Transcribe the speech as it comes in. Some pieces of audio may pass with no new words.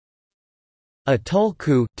A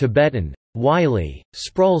Tulku Tibetan, Wylie,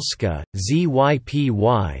 Sprulska, Zypy,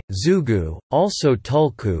 Zugu, also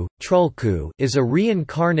Tulku, Trulku is a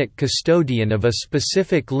reincarnate custodian of a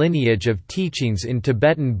specific lineage of teachings in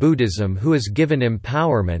Tibetan Buddhism who is given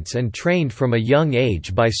empowerments and trained from a young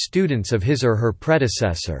age by students of his or her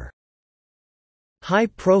predecessor.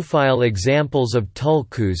 High-profile examples of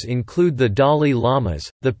Tulkus include the Dalai Lamas,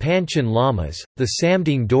 the Panchen Lamas, the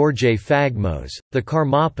Samdang Dorje Phagmos, the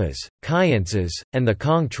Karmapas, Khyentses, and the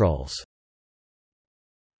Kongtruls.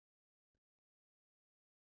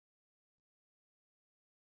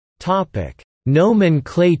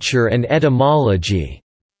 Nomenclature and etymology.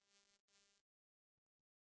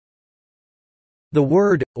 The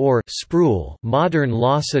word, or sprul, modern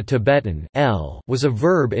Lhasa Tibetan was a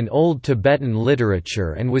verb in Old Tibetan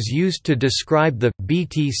literature and was used to describe the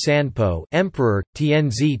Bt Sanpo emperor,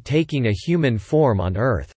 Tianzi taking a human form on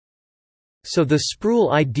earth. So the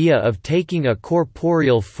sprul idea of taking a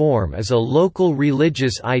corporeal form is a local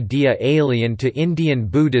religious idea alien to Indian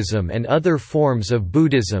Buddhism and other forms of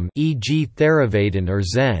Buddhism, e.g. Theravada or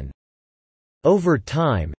Zen. Over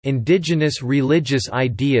time, indigenous religious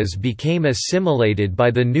ideas became assimilated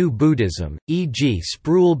by the new Buddhism, e.g.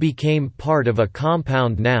 sprul became part of a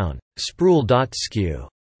compound noun, sprul.sku,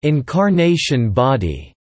 incarnation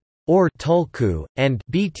body, or Tulku, and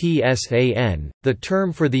Btsan, the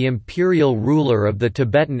term for the imperial ruler of the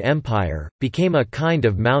Tibetan Empire, became a kind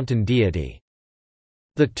of mountain deity.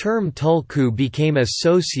 The term Tulku became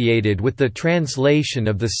associated with the translation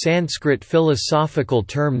of the Sanskrit philosophical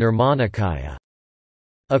term Nirmanakaya.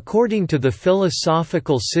 According to the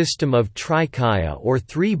philosophical system of Trikaya or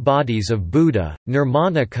three bodies of Buddha,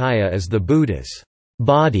 Nirmanakaya is the Buddha's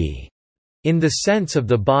body, in the sense of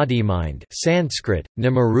the body-mind Sanskrit,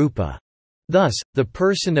 Namarupa. Thus, the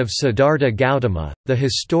person of Siddhartha Gautama, the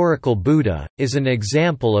historical Buddha, is an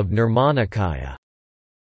example of Nirmanakaya.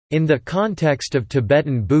 In the context of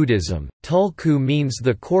Tibetan Buddhism, Tulku means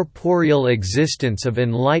the corporeal existence of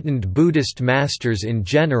enlightened Buddhist masters in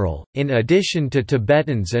general. In addition to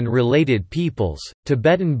Tibetans and related peoples,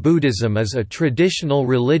 Tibetan Buddhism is a traditional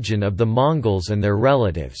religion of the Mongols and their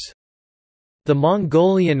relatives. The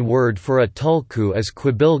Mongolian word for a Tulku is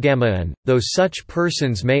Quibilgamaan, though such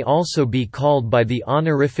persons may also be called by the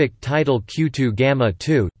honorific title Qtu Gamma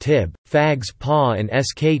II Tib, Fags Pa and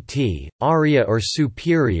Skt, Arya or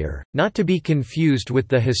Superior, not to be confused with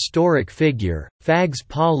the historic figure, Fags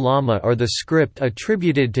Pa Lama or the script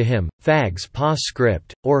attributed to him, Fags Pa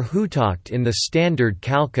script, or Hutakt in the standard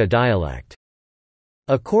Khalkha dialect.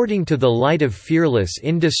 According to The Light of Fearless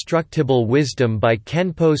Indestructible Wisdom by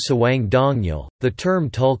Khenpo Sawang Dongyal, the term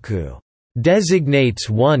Tulku designates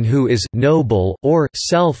one who is noble or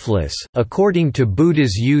selfless according to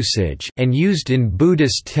Buddha's usage and used in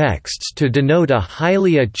Buddhist texts to denote a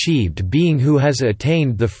highly achieved being who has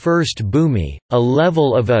attained the first bhumi, a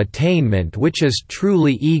level of attainment which is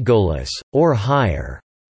truly egoless, or higher.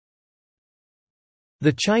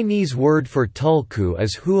 The Chinese word for Tulku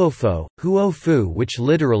is huofu, which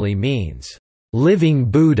literally means, living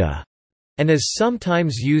Buddha, and is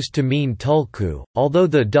sometimes used to mean Tulku, although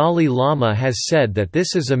the Dalai Lama has said that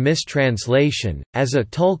this is a mistranslation, as a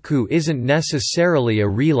Tulku isn't necessarily a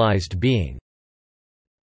realized being.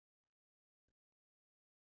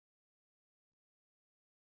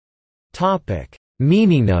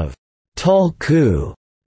 Meaning of Tulku.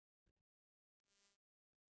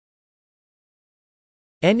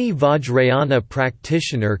 Any Vajrayana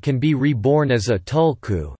practitioner can be reborn as a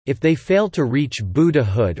Tulku, if they fail to reach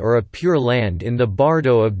Buddhahood or a pure land in the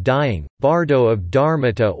bardo of dying, bardo of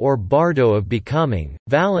dharmata or bardo of becoming.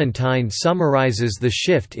 Valentine summarizes the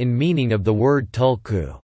shift in meaning of the word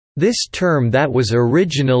Tulku. This term that was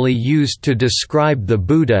originally used to describe the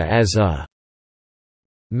Buddha as a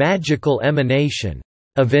magical emanation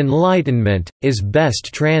of enlightenment, is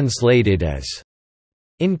best translated as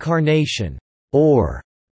incarnation or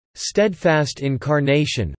steadfast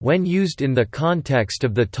incarnation when used in the context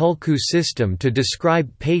of the Tulku system to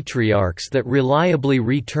describe patriarchs that reliably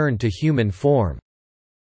return to human form.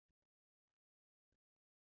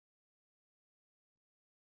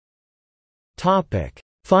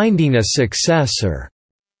 Finding a successor.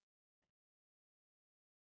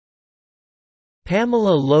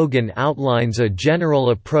 Pamela Logan outlines a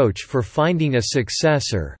general approach for finding a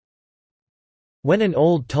successor. When an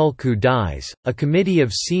old Tulku dies, a committee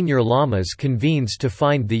of senior lamas convenes to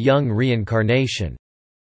find the young reincarnation.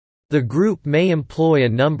 The group may employ a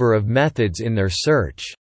number of methods in their search.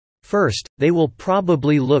 First, they will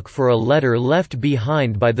probably look for a letter left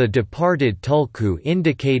behind by the departed Tulku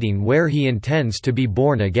indicating where he intends to be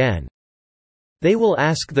born again. They will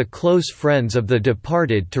ask the close friends of the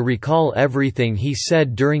departed to recall everything he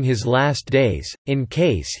said during his last days, in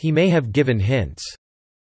case he may have given hints.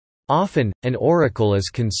 Often, an oracle is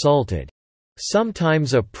consulted.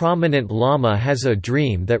 Sometimes a prominent lama has a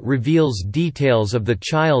dream that reveals details of the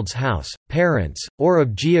child's house, parents, or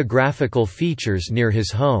of geographical features near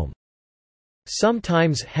his home.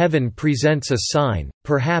 Sometimes heaven presents a sign,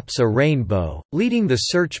 perhaps a rainbow, leading the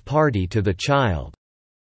search party to the child.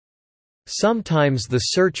 Sometimes the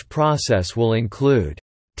search process will include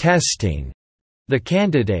testing the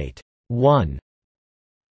candidate. 1.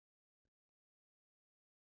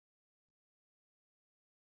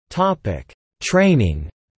 Training.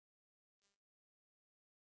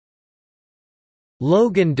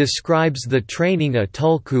 Logan describes the training a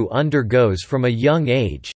Tulku undergoes from a young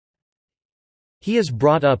age. He is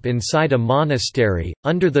brought up inside a monastery,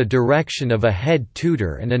 under the direction of a head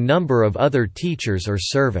tutor and a number of other teachers or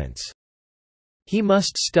servants. He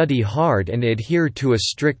must study hard and adhere to a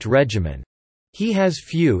strict regimen. He has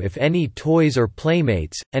few if any toys or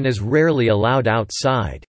playmates, and is rarely allowed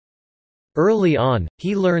outside. Early on,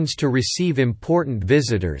 he learns to receive important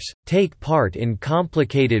visitors, take part in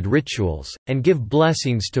complicated rituals, and give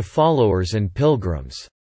blessings to followers and pilgrims.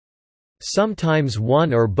 Sometimes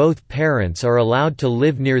one or both parents are allowed to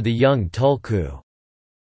live near the young Tulku.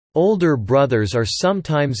 Older brothers are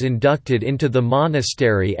sometimes inducted into the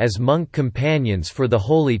monastery as monk companions for the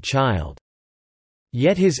Holy Child.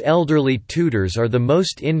 Yet his elderly tutors are the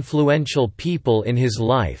most influential people in his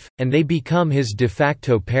life, and they become his de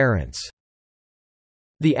facto parents.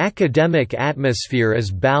 The academic atmosphere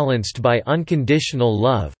is balanced by unconditional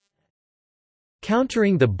love.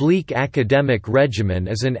 Countering the bleak academic regimen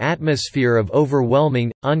is an atmosphere of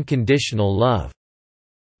overwhelming, unconditional love.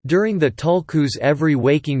 During the Tulku's every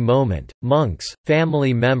waking moment, monks,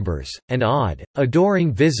 family members, and odd,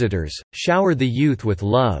 adoring visitors, shower the youth with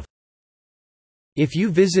love. If you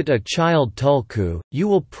visit a child Tulku, you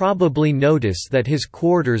will probably notice that his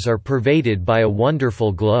quarters are pervaded by a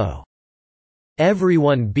wonderful glow.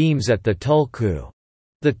 Everyone beams at the Tulku.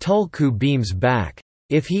 The Tulku beams back.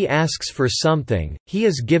 If he asks for something, he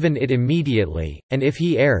is given it immediately, and if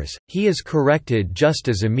he errs, he is corrected just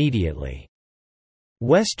as immediately.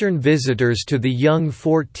 Western visitors to the young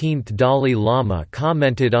 14th Dalai Lama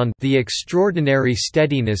commented on the extraordinary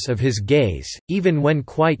steadiness of his gaze. Even when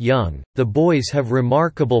quite young, the boys have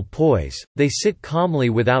remarkable poise, they sit calmly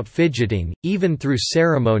without fidgeting, even through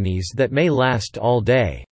ceremonies that may last all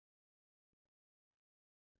day.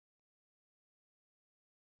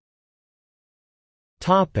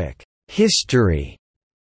 History.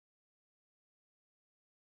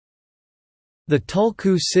 The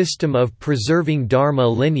Tulku system of preserving Dharma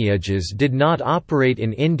lineages did not operate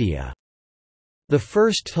in India. The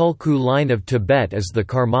first Tulku line of Tibet is the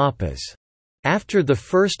Karmapas. After the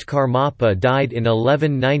first Karmapa died in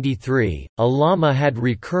 1193, a lama had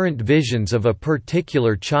recurrent visions of a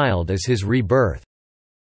particular child as his rebirth.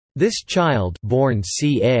 This child, born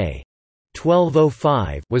ca.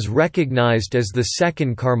 1205, was recognized as the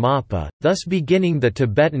second Karmapa, thus beginning the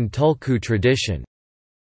Tibetan Tulku tradition.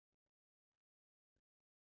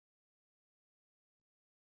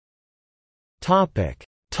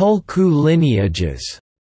 Tulku lineages.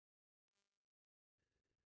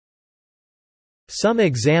 Some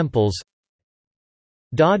examples: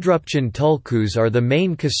 Dodrupchen Tulkus are the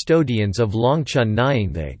main custodians of Longchun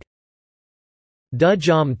Nyingthig.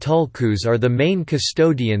 Dujam Tulkus are the main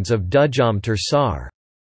custodians of Dujam Tersar.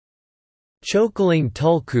 Chokeling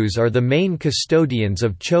Tulkus are the main custodians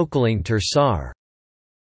of Chokeling Tersar.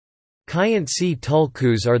 Khyentse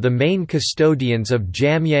Tulkus are the main custodians of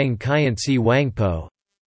Jamyang Khyentse Wangpo.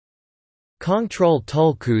 Kongtrul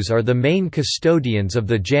Tulkus are the main custodians of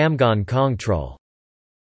the Jamgon Kongtrul.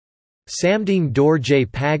 Samding Dorje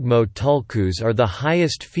Pagmo Tulkus are the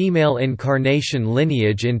highest female incarnation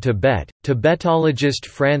lineage in Tibet. Tibetologist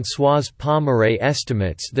Françoise Pomeray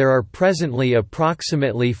estimates there are presently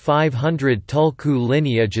approximately 500 Tulku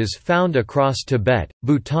lineages found across Tibet,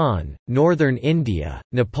 Bhutan, northern India,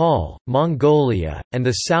 Nepal, Mongolia, and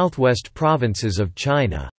the southwest provinces of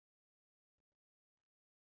China.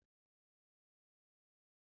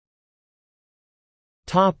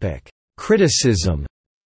 Criticism.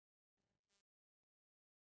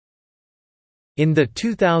 In the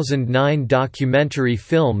 2009 documentary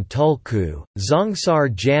film Tulku, Dzongsar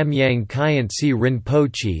Jamyang Khyentse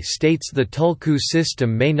Rinpoche states the Tulku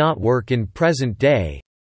system may not work in present day.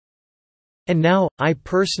 And now, I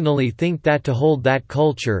personally think that to hold that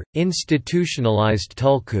culture, institutionalized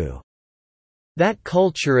Tulku. That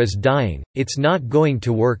culture is dying, it's not going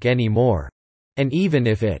to work anymore. And even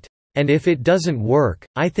if it And if it doesn't work,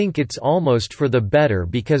 I think it's almost for the better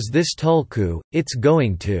because this Tulku, it's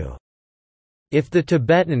going to. If the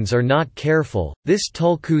Tibetans are not careful, this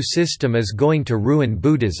Tulku system is going to ruin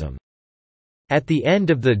Buddhism. At the end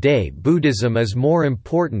of the day, Buddhism is more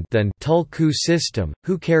important than Tulku system.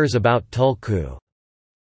 Who cares about Tulku?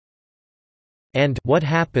 And what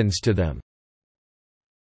happens to them?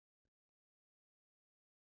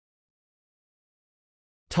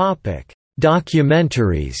 Topic: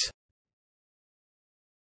 Documentaries.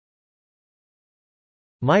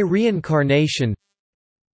 My Reincarnation,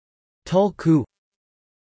 Tulku,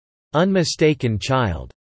 Unmistaken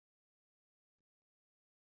Child.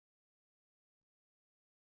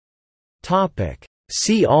 Topic: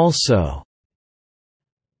 See also.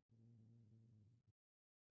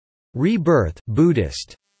 Rebirth,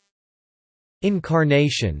 Buddhist.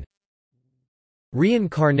 Incarnation.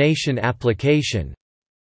 Reincarnation application.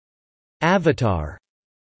 Avatar.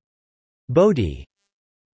 Bodhi.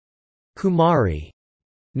 Kumari.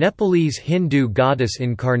 Nepalese Hindu goddess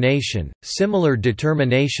incarnation, similar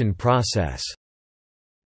determination process.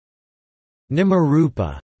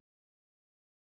 Nimarupa.